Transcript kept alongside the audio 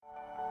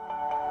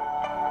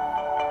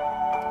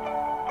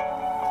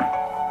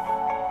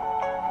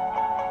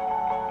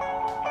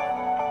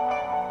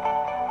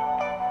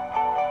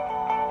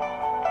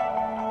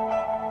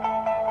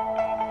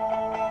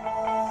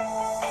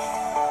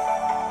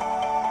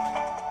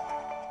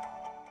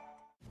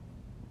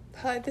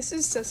Hi, this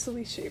is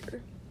Cecily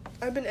Shaber.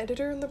 I'm an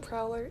editor on The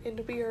Prowler,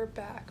 and we are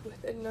back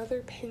with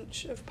another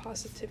pinch of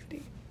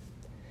positivity.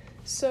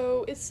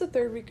 So, it's the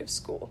third week of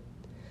school.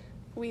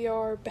 We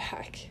are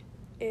back,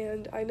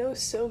 and I know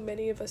so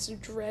many of us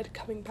dread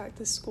coming back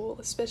to school,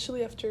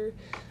 especially after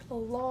a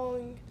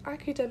long,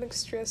 academic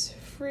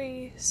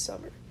stress-free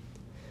summer.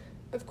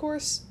 Of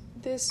course,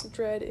 this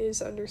dread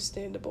is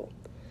understandable.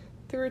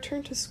 The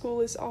return to school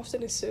is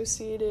often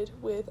associated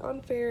with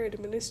unfair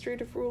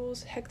administrative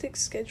rules, hectic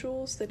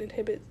schedules that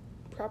inhibit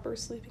proper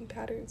sleeping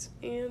patterns,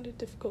 and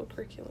difficult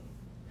curriculum.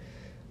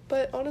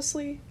 But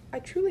honestly, I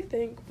truly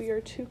think we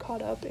are too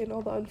caught up in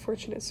all the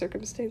unfortunate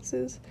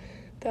circumstances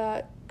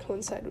that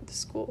coincide with the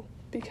school,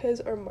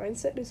 because our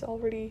mindset is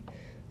already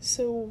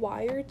so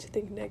wired to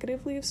think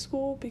negatively of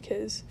school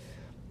because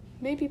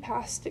maybe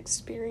past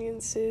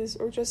experiences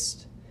or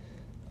just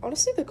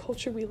honestly the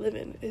culture we live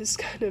in is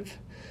kind of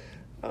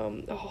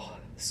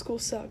school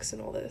sucks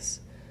and all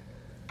this.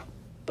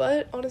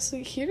 But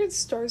honestly, here at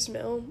Stars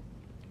Mill,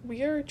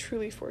 we are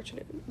truly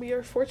fortunate. We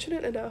are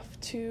fortunate enough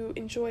to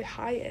enjoy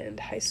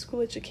high-end high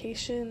school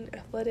education,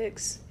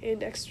 athletics,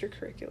 and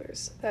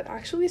extracurriculars that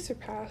actually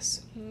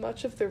surpass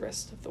much of the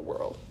rest of the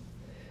world.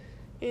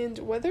 And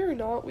whether or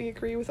not we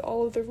agree with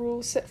all of the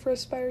rules set for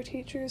us by our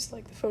teachers,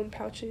 like the phone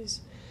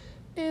pouches,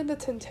 and the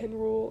 10-10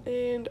 rule,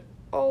 and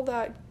all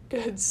that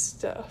good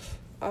stuff,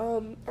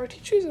 our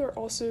teachers are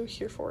also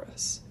here for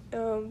us.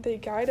 They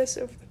guide us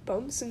over the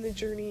bumps in the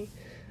journey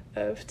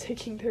of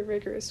taking their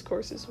rigorous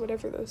courses,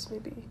 whatever those may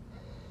be.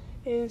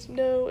 And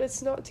no,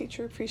 it's not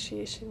Teacher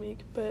Appreciation Week,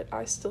 but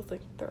I still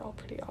think they're all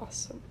pretty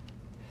awesome.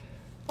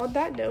 On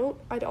that note,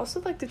 I'd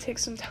also like to take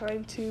some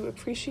time to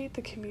appreciate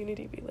the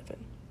community we live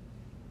in.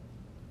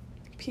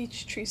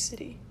 Peachtree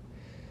City.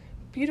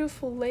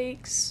 Beautiful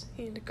lakes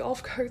and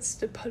golf carts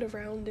to put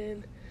around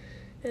in,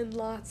 and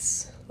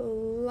lots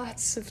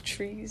of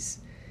trees,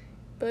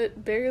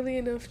 but barely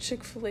enough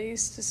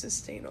Chick-fil-A's to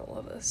sustain all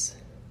of us.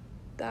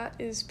 That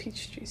is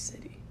Peachtree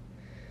City.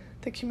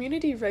 The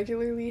community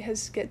regularly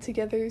has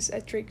get-togethers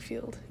at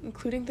Drakefield,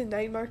 including the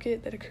night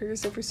market that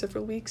occurs every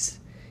several weeks,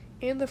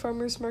 and the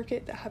farmers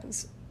market that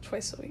happens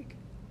twice a week.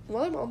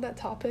 While I'm on that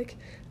topic,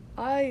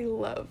 I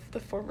love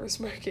the farmers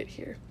market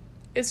here.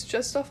 It's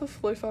just off of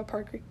Floyd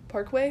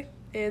Parkway,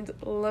 and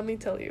let me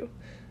tell you,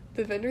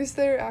 the vendors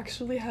there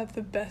actually have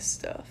the best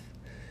stuff.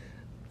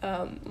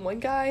 One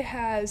guy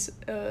has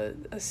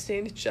a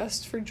stand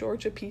just for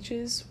Georgia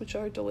peaches, which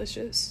are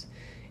delicious.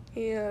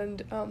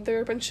 And there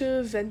are a bunch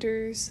of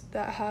vendors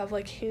that have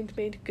like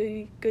handmade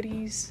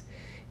goodies.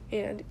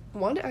 And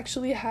one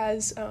actually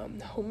has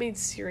homemade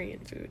Syrian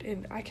food,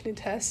 and I can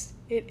attest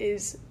it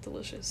is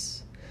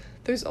delicious.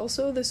 There's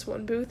also this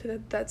one booth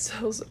that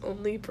sells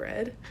only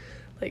bread,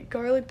 like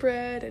garlic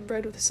bread and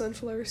bread with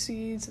sunflower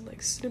seeds and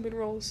like cinnamon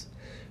rolls.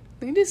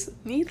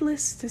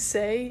 Needless to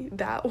say,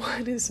 that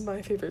one is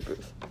my favorite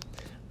booth.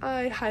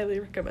 I highly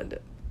recommend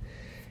it.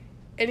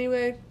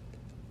 Anyway,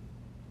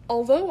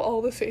 although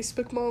all the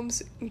Facebook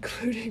moms,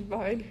 including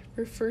mine,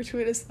 refer to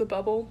it as the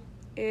bubble,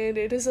 and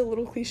it is a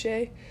little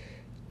cliche,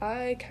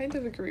 I kind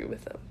of agree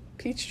with them.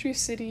 Peachtree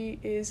City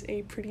is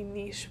a pretty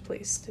niche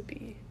place to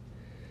be.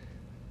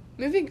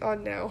 Moving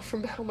on now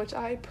from how much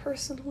I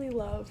personally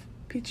love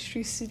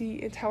Peachtree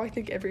City and how I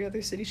think every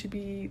other city should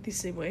be the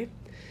same way.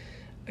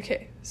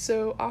 Okay,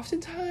 so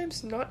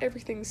oftentimes not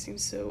everything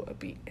seems so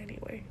upbeat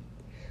anyway.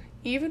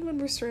 Even when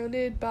we're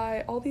surrounded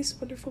by all these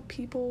wonderful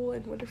people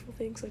and wonderful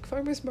things like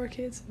farmers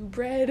markets and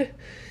bread,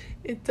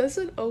 it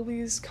doesn't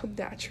always come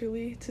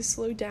naturally to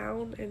slow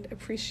down and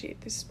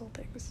appreciate these small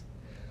things.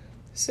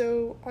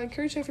 So I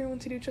encourage everyone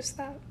to do just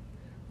that.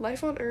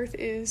 Life on Earth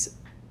is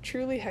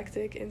truly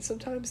hectic, and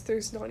sometimes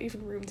there's not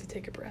even room to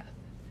take a breath.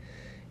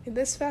 In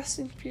this fast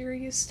and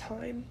furious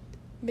time,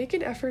 make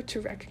an effort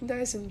to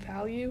recognize and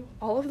value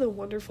all of the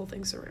wonderful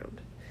things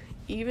around,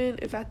 even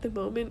if at the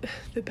moment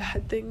the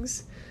bad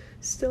things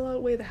still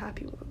outweigh the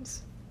happy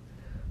ones.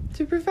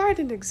 To provide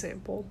an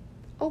example,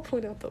 I'll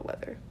point out the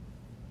weather.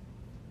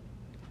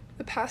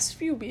 The past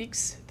few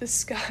weeks, the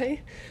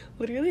sky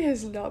literally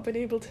has not been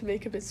able to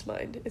make up its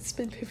mind. It's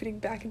been pivoting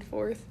back and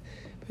forth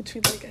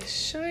between like a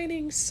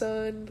shining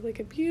sun, like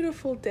a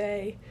beautiful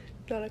day,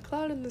 not a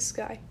cloud in the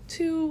sky,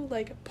 to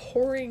like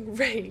pouring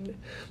rain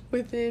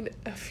within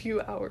a few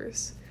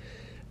hours.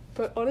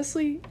 But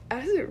honestly,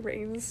 as it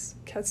rains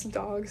cats and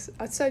dogs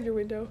outside your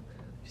window,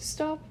 just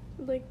stop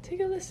and like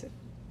take a listen.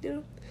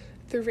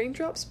 The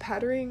raindrops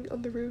pattering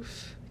on the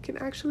roof can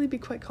actually be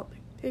quite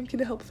calming and can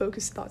help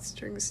focus thoughts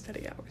during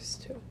study hours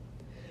too.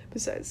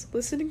 Besides,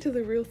 listening to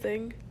the real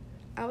thing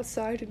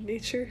outside in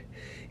nature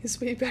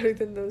is way better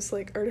than those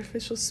like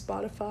artificial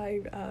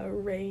Spotify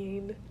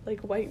rain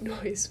like white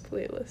noise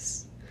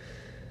playlists.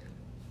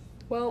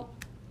 Well,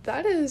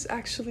 that is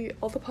actually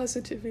all the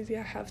positivity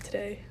I have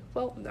today.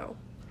 Well, no,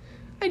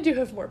 I do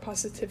have more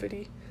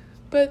positivity,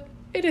 but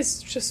it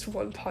is just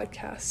one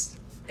podcast.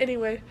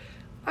 Anyway,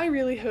 I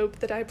really hope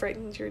that I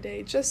brightened your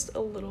day just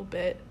a little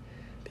bit,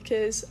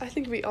 because I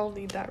think we all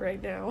need that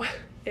right now.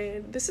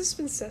 And this has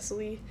been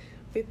Cecily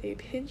with a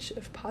pinch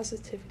of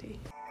positivity.